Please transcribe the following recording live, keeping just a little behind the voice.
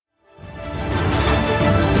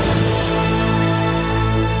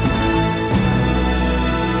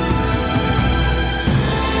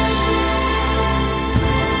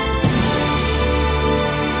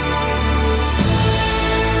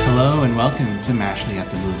to Mashley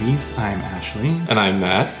at the Movies. I'm Ashley. And I'm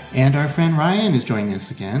Matt. And our friend Ryan is joining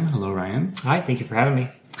us again. Hello, Ryan. Hi, thank you for having me.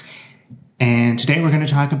 And today we're going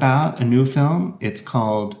to talk about a new film. It's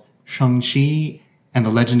called Shang-Chi and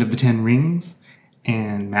the Legend of the Ten Rings.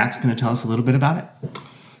 And Matt's going to tell us a little bit about it.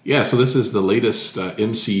 Yeah, so this is the latest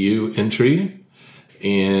MCU entry.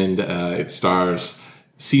 And it stars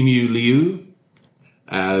Simu Liu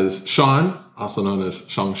as Sean, also known as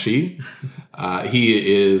Shang-Chi.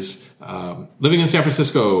 He is living in San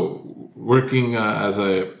Francisco, working as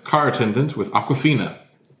a car attendant with Awkwafina,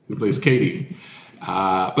 who plays Katie.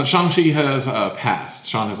 But Shang-Chi has a past.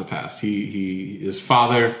 Sean has a past. His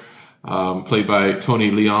father, played by Tony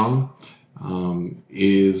Leung,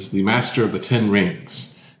 is the master of the Ten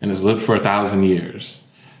Rings and has lived for 1,000 years.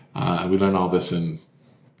 We learn all this in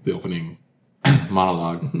the opening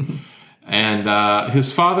monologue. And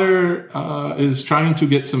his father is trying to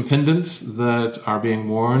get some pendants that are being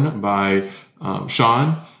worn by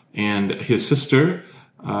Sean and his sister,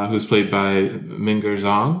 who's played by Ming'er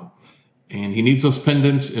Zhang. And he needs those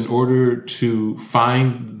pendants in order to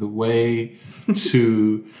find the way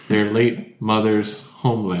to their late mother's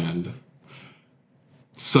homeland.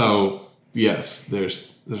 So, yes,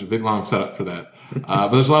 there's a big, long setup for that. But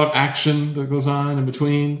there's a lot of action that goes on in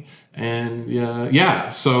between. And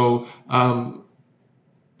so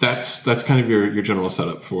that's kind of your general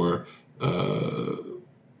setup for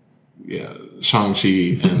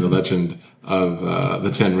Shang-Chi and the Legend of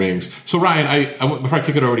the Ten Rings. So Ryan, I before I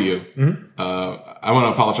kick it over to you, I want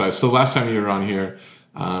to apologize. So last time you were on here,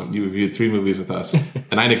 you reviewed 3 movies with us,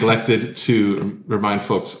 and I neglected to remind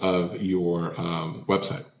folks of your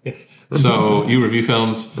website. Yes. So you review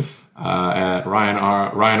films at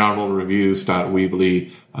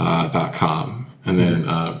ryanarnoldreviews.weebly.com. And then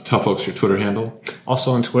tell folks your Twitter handle.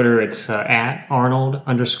 Also on Twitter, it's at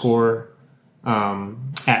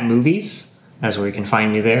Arnold_@movies. That's where you can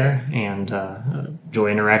find me there, and enjoy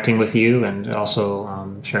interacting with you and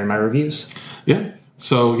also sharing my reviews. Yeah.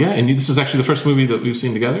 So, and this is actually the first movie that we've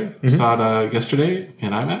seen together. Mm-hmm. Saw it yesterday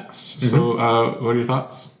in IMAX. Mm-hmm. So what are your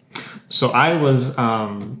thoughts? So I was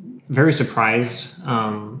very surprised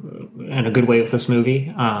in a good way with this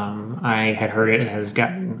movie. I had heard it has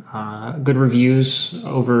gotten good reviews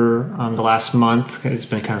over the last month. It's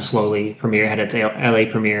been kind of slowly premiere. It had its LA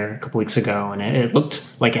premiere a couple weeks ago, and it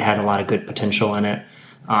looked like it had a lot of good potential in it.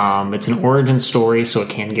 It's an origin story, so it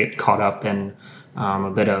can get caught up in a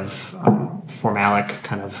bit of formalic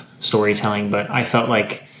kind of storytelling, but I felt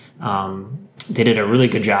like they did a really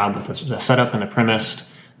good job with the setup and the premise.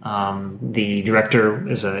 The director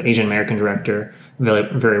is an Asian American director, very,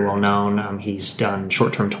 very well known. He's done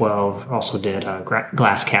Short Term 12, also did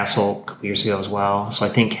Glass Castle a couple years ago as well. So I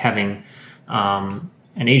think having an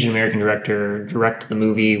Asian American director direct the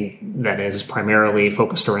movie that is primarily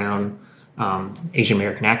focused around Asian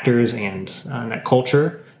American actors and that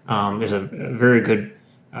culture is a very good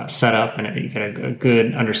setup, and you get a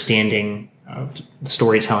good understanding of the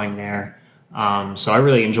storytelling there. So I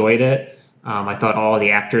really enjoyed it. I thought all of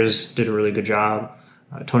the actors did a really good job.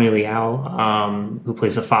 Tony Leung, who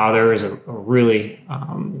plays the father, is a really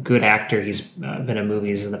good actor. He's been in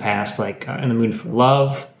movies in the past, like In the Mood for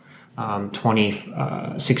Love,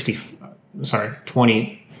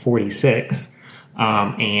 2046,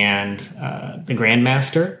 and The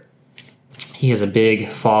Grandmaster. He has a big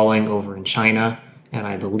following over in China, and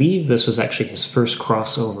I believe this was actually his first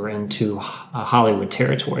crossover into Hollywood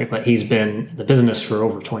territory, but he's been in the business for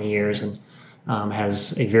over 20 years and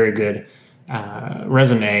has a very good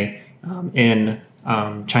resume in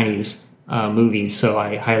Chinese movies, so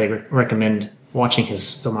I highly recommend watching his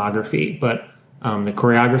filmography. But the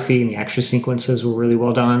choreography and the action sequences were really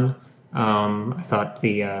well done. I thought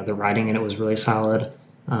the writing in it was really solid.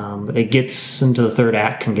 It gets into the third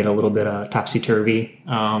act, can get a little bit topsy-turvy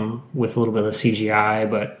with a little bit of the CGI,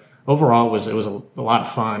 but overall it was a lot of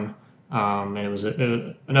fun, and it was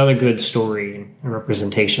another good story and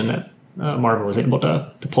representation that Marvel was able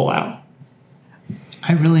to pull out.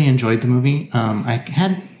 I really enjoyed the movie. I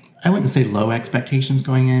wouldn't say low expectations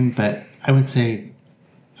going in, but I would say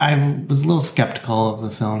I was a little skeptical of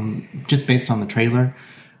the film just based on the trailer,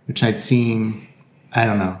 which I'd seen, I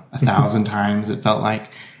don't know, 1,000 times it felt like,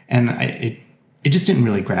 and it just didn't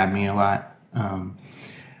really grab me a lot.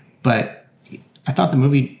 But I thought the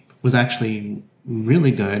movie was actually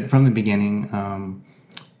really good from the beginning.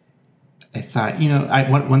 I thought,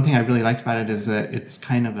 one thing I really liked about it is that it's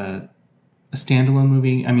kind of a standalone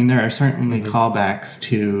movie. I mean, there are certainly callbacks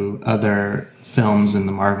to other films in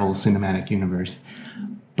the Marvel Cinematic Universe,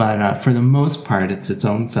 but for the most part, it's its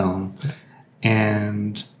own film,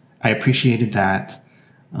 and I appreciated that.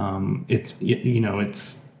 It's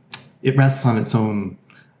it rests on its own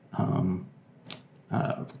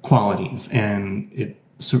qualities, and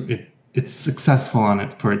it's successful on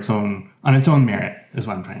its own merit, is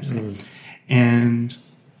what I'm trying to say. And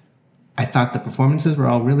I thought the performances were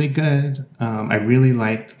all really good. I really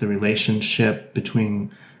liked the relationship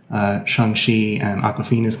between Shang-Chi and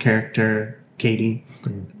Aquafina's character, Katie.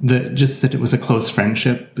 Just that it was a close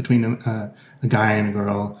friendship between a guy and a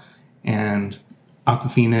girl. And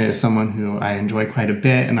Aquafina is someone who I enjoy quite a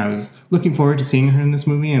bit, and I was looking forward to seeing her in this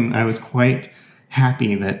movie, and I was quite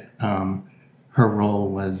happy that her role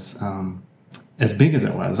was as big as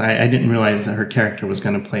it was. I didn't realize that her character was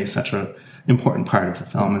going to play such an important part of the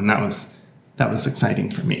film, and that was exciting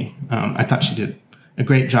for me. I thought she did a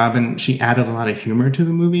great job, and she added a lot of humor to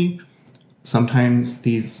the movie. Sometimes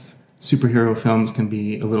these superhero films can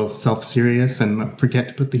be a little self-serious and forget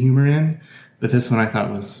to put the humor in, but this one I thought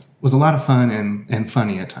was a lot of fun and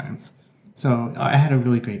funny at times. So I had a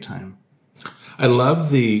really great time. I love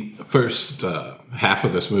the first half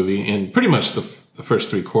of this movie, and pretty much the first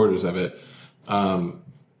 3/4 of it.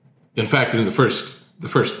 In fact, in the first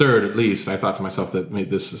third, at least, I thought to myself that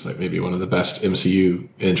this is like maybe one of the best MCU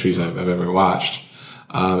entries I've ever watched.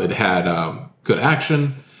 It had good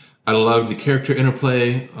action. I loved the character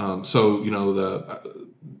interplay.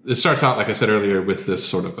 It starts out, like I said earlier, with this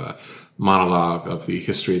sort of a monologue of the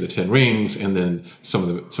history of the Ten Rings, and then some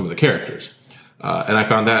of the characters. And I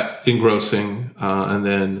found that engrossing. And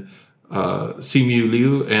then Simu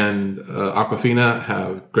Liu and Aquafina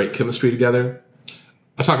have great chemistry together.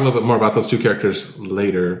 I'll talk a little bit more about those two characters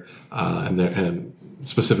later, and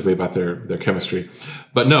specifically about their chemistry.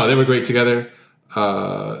 But no, they were great together.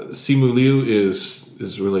 Simu Liu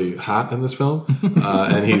is really hot in this film,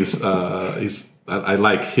 and I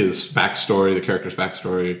like his backstory, the character's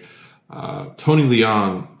backstory. Tony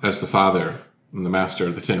Leung as the father and the master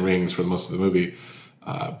of the Ten Rings for most of the movie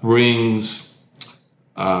brings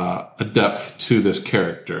a depth to this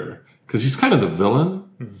character, because he's kind of the villain,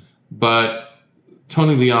 but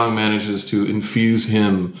Tony Leung manages to infuse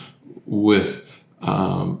him with,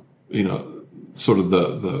 sort of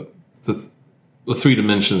the three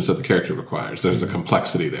dimensions that the character requires. There's a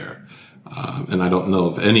complexity there. And I don't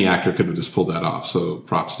know if any actor could have just pulled that off. So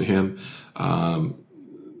props to him.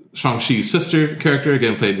 Shang-Chi's sister character,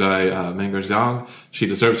 again, played by Meng'er Zhang. She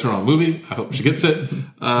deserves her own movie. I hope she gets it.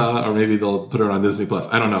 Or maybe they'll put her on Disney Plus.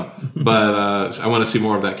 I don't know. But I want to see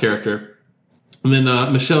more of that character. And then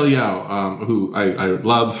Michelle Yeoh, who I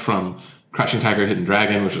love from Crouching Tiger, Hidden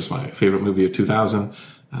Dragon, which was my favorite movie of 2000.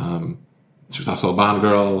 She was also a Bond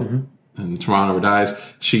girl in Tomorrow Never Dies.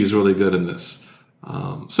 She's really good in this.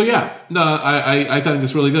 I think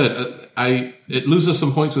it's really good. It loses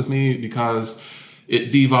some points with me because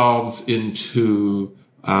it devolves into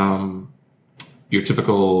your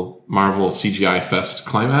typical Marvel CGI fest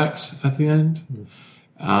climax at the end.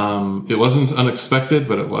 It wasn't unexpected,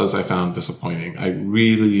 but I found disappointing. I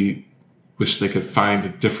really wish they could find a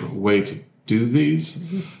different way to do these.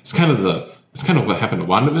 It's kind of what happened to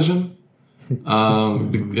WandaVision,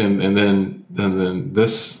 and then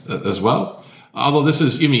this as well. Although this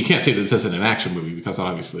is, you can't say that this isn't an action movie, because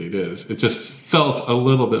obviously it is. It just felt a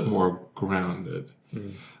little bit more grounded.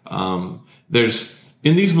 In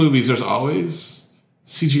these movies, there's always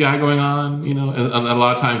CGI going on, and a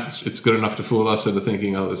lot of times it's good enough to fool us into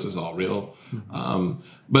thinking, oh, this is all real.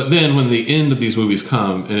 But then when the end of these movies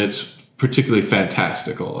come and it's particularly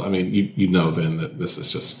fantastical, then that this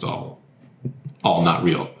is just all not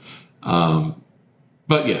real.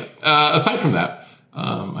 But yeah, aside from that,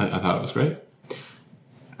 I thought it was great.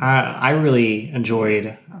 I really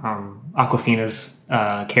enjoyed Aquafina's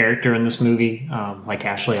character in this movie. Like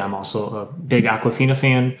Ashley, I'm also a big Aquafina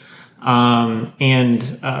fan.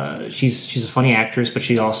 And she's a funny actress, but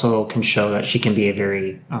she also can show that she can be a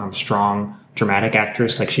very strong, dramatic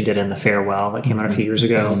actress, like she did in The Farewell that came out a few years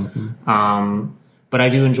ago. But I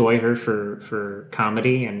do enjoy her for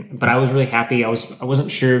comedy, but I was really happy. I wasn't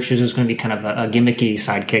sure if she was just going to be kind of a gimmicky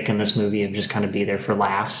sidekick in this movie and just kind of be there for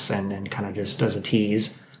laughs and kind of just as a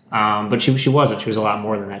tease. But she wasn't. She was a lot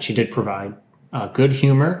more than that. She did provide good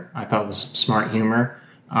humor. I thought it was smart humor.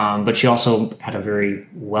 But she also had a very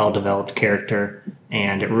well-developed character,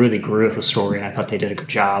 and it really grew with the story, and I thought they did a good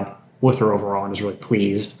job with her overall, and I was really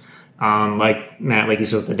pleased. Like Matt, like you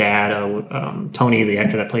said with the dad, Tony, the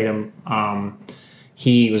actor that played him,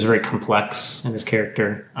 he was very complex in his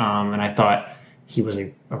character, and I thought he was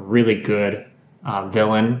a really good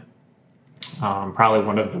villain, probably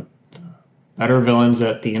one of the better villains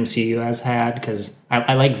that the MCU has had, because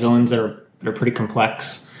I like villains that are pretty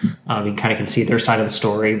complex. You kind of can see their side of the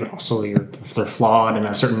story, but also they're flawed in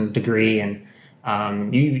a certain degree. And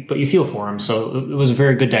but you feel for him. So it was a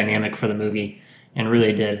very good dynamic for the movie, and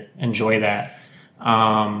really did enjoy that.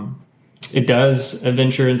 It does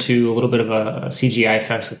venture into a little bit of a CGI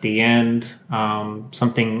fest at the end.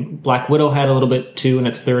 Something Black Widow had a little bit too in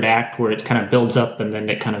its third act, where it kind of builds up and then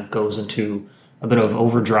it kind of goes into a bit of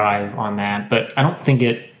overdrive on that. But I don't think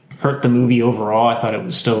it hurt the movie overall. I thought it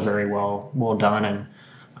was still very well done and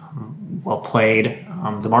well played.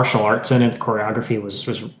 The martial arts in it, the choreography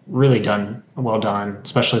was really well done,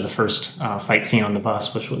 especially the first fight scene on the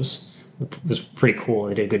bus, which was pretty cool.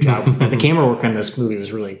 They did a good job with that. The camera work in this movie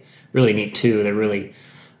was really neat too. They really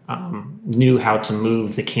knew how to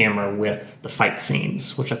move the camera with the fight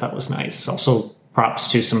scenes, which I thought was nice. Also,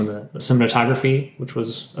 props to some of the cinematography, which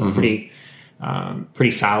was pretty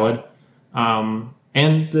solid.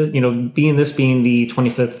 And being the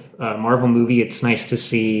 25th Marvel movie, it's nice to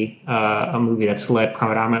see a movie that's led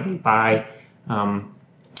predominantly by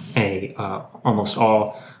a almost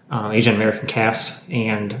all Asian American cast,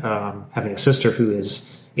 and having a sister who is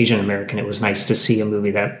Asian American. It was nice to see a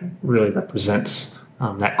movie that really represents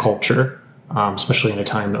that culture, especially in a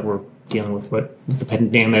time that we're dealing with the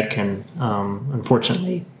pandemic, and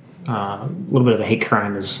unfortunately, a little bit of the hate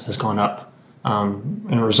crime has gone up.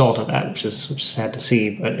 And a result of that, which is sad to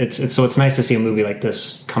see, but it's nice to see a movie like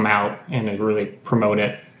this come out and really promote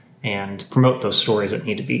it and promote those stories that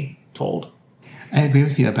need to be told. I agree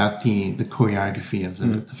with you about the choreography of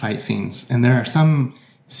the fight scenes, and there are some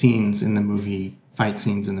fight scenes in the movie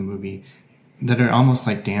that are almost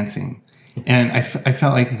like dancing, and I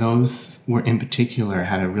felt like those were in particular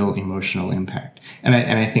had a real emotional impact, and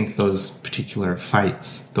I think those particular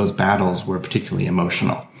fights, those battles, were particularly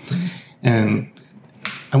emotional. And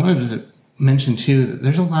I wanted to mention, too, that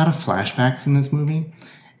there's a lot of flashbacks in this movie.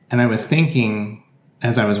 And I was thinking,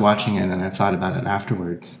 as I was watching it, and I thought about it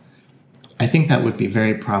afterwards, I think that would be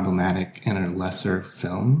very problematic in a lesser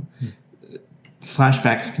film.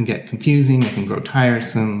 Flashbacks can get confusing, they can grow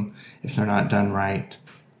tiresome if they're not done right.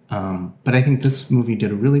 But I think this movie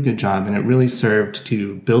did a really good job, and it really served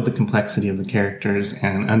to build the complexity of the characters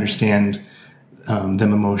and understand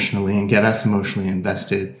them emotionally and get us emotionally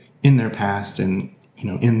invested in their past and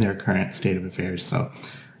in their current state of affairs. So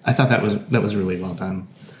I thought that was really well done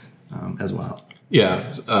as well. Yeah,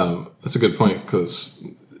 that's a good point, because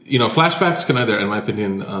flashbacks can either, in my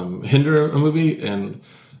opinion, hinder a movie and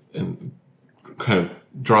kind of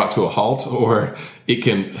draw it to a halt, or it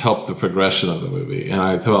can help the progression of the movie. And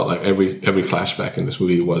I felt like every flashback in this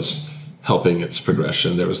movie was helping its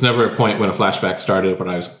progression. There was never a point when a flashback started when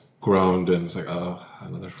I was groaned and was like, oh,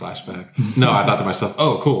 another flashback. No, I thought to myself,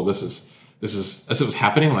 oh, cool, this is as it was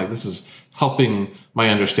happening, like, this is helping my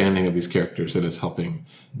understanding of these characters, and it's helping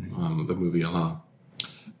the movie along.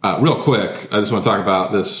 Real quick, I just want to talk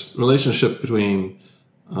about this relationship between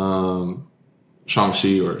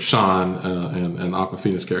Shang-Chi, or Sean, and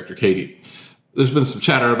Awkwafina's character, Katie. There's been some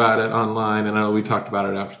chatter about it online, and I know we talked about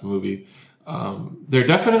it after the movie. They're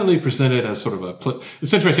definitely presented as sort of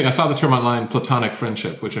it's interesting. I saw the term online, platonic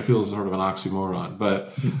friendship, which I feel is sort of an oxymoron,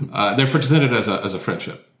 but they're presented as a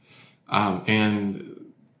friendship.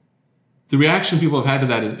 And the reaction people have had to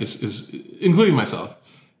that is, including myself,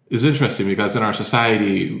 is interesting, because in our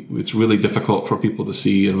society, it's really difficult for people to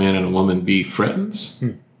see a man and a woman be friends,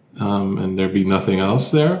 and there be nothing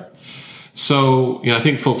else there. So, I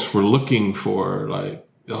think folks were looking for, like,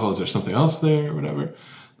 oh, is there something else there or whatever?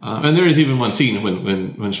 And there is even one scene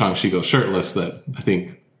when Shang-Chi goes shirtless that I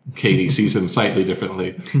think Katie sees him slightly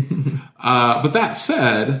differently. But that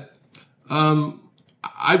said,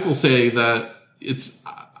 I will say that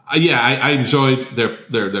I enjoyed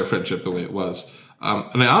their friendship the way it was.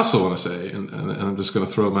 And I also want to say, and I'm just going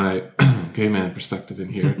to throw my gay man perspective in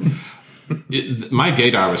here, my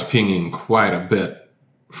gaydar was pinging quite a bit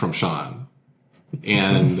from Sean.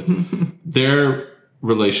 And their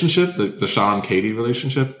relationship, the Sean Katie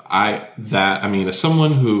relationship, as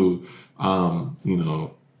someone who,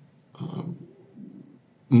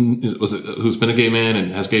 who's been a gay man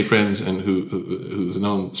and has gay friends, and who's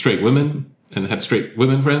known straight women and had straight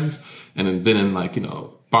women friends, and had been in, like,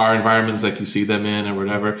 bar environments like you see them in or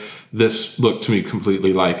whatever, this looked to me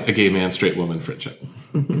completely like a gay man, straight woman friendship.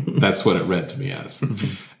 That's what it read to me as.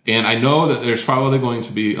 And I know that there's probably going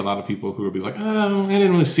to be a lot of people who will be like, oh, I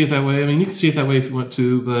didn't really see it that way. I mean, you can see it that way if you want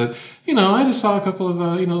to, but, I just saw a couple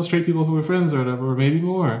of, straight people who were friends or whatever, or maybe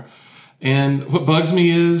more. And what bugs me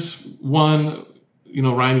is, one,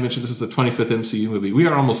 Ryan, you mentioned this is the 25th MCU movie. We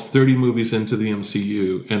are almost 30 movies into the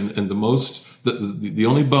MCU, and the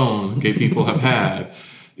only bone gay people have had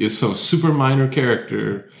is some super minor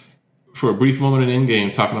character for a brief moment in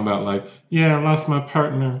Endgame talking about, like, yeah, I lost my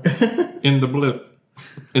partner in the blip.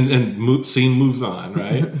 and scene moves on,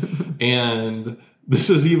 right? And this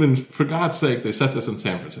is even, for God's sake, they set this in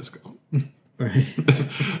San Francisco. Right.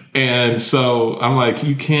 And so I'm like,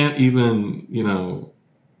 you can't even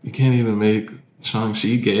make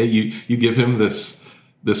Shang-Chi gay. You give him this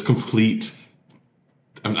complete,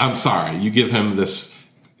 I'm sorry, you give him this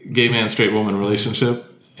gay man, straight woman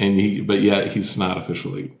relationship, but yet he's not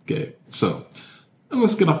officially gay. So I'm going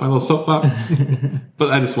to get off my little soapbox.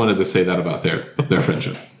 But I just wanted to say that about their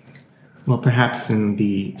friendship. Well, perhaps in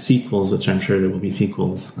the sequels, which I'm sure there will be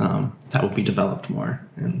sequels, that will be developed more,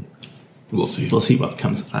 and we'll see. We'll see what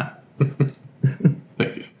comes of that.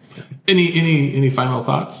 Thank you. Any final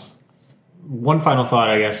thoughts? One final thought,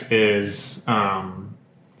 I guess, is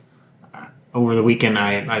over the weekend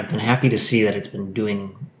I've been happy to see that it's been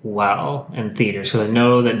doing well in theaters, because I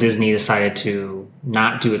know that Disney decided to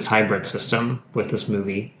not do its hybrid system with this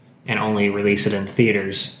movie and only release it in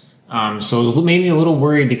theaters. So it made me a little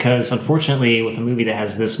worried, because unfortunately, with a movie that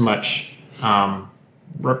has this much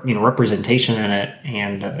representation in it,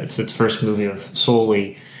 and it's its first movie of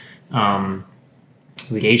solely the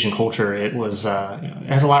Asian culture, it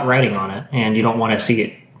has a lot riding on it, and you don't want to see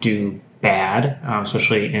it do bad,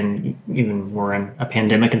 especially even we're in a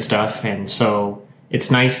pandemic and stuff. And so it's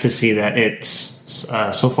nice to see that it's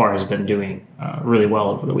so far has been doing really well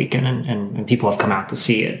over the weekend, and people have come out to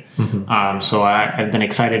see it. Mm-hmm. So I've been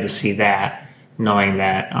excited to see that, knowing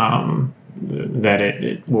that that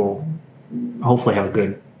it will hopefully have a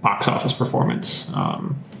good box office performance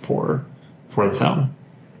for the film.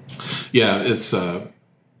 Yeah, it's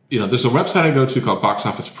there's a website I go to called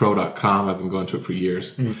boxofficepro.com. I've been going to it for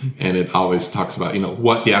years, mm-hmm. and it always talks about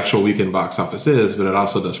what the actual weekend box office is, but it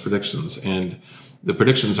also does predictions, and the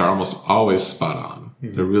predictions are almost always spot on.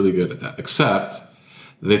 Mm-hmm. They're really good at that, except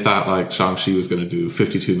they thought like Shang-Chi was going to do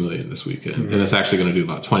 52 million this weekend, mm-hmm. and it's actually going to do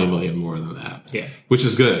about 20 million more than that. Yeah, which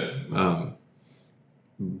is good.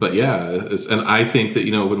 But yeah, and I think that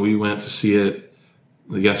when we went to see it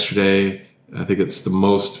yesterday, I think it's the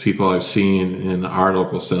most people I've seen in our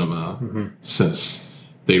local cinema mm-hmm. since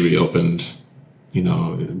they reopened,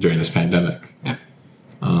 during this pandemic. Yeah.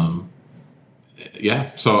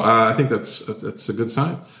 Yeah. So I think that's a good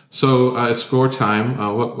sign. So it's score time.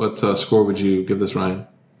 What score would you give this, Ryan?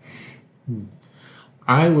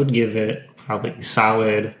 I would give it probably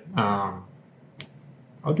solid. I'll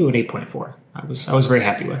do an 8.4. I was very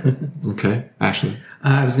happy with it. Okay, Ashley.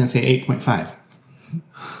 I was going to say 8.5.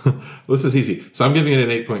 This is easy. So I'm giving it an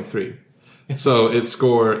 8.3. So its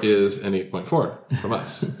score is an 8.4 from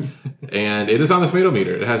us. And it is on the Tomato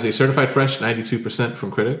Meter. It has a certified fresh 92%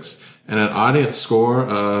 from critics and an audience score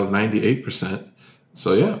of 98%.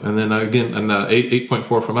 So yeah, and then again, an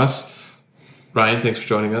 8.4 from us. Ryan, thanks for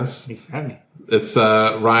joining us. Thanks for having me. It's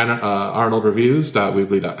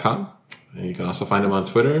RyanArnoldReviews.weebly.com. And you can also find him on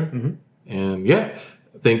Twitter. Mm-hmm. And yeah,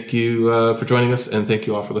 thank you for joining us, and thank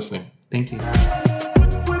you all for listening. Thank you.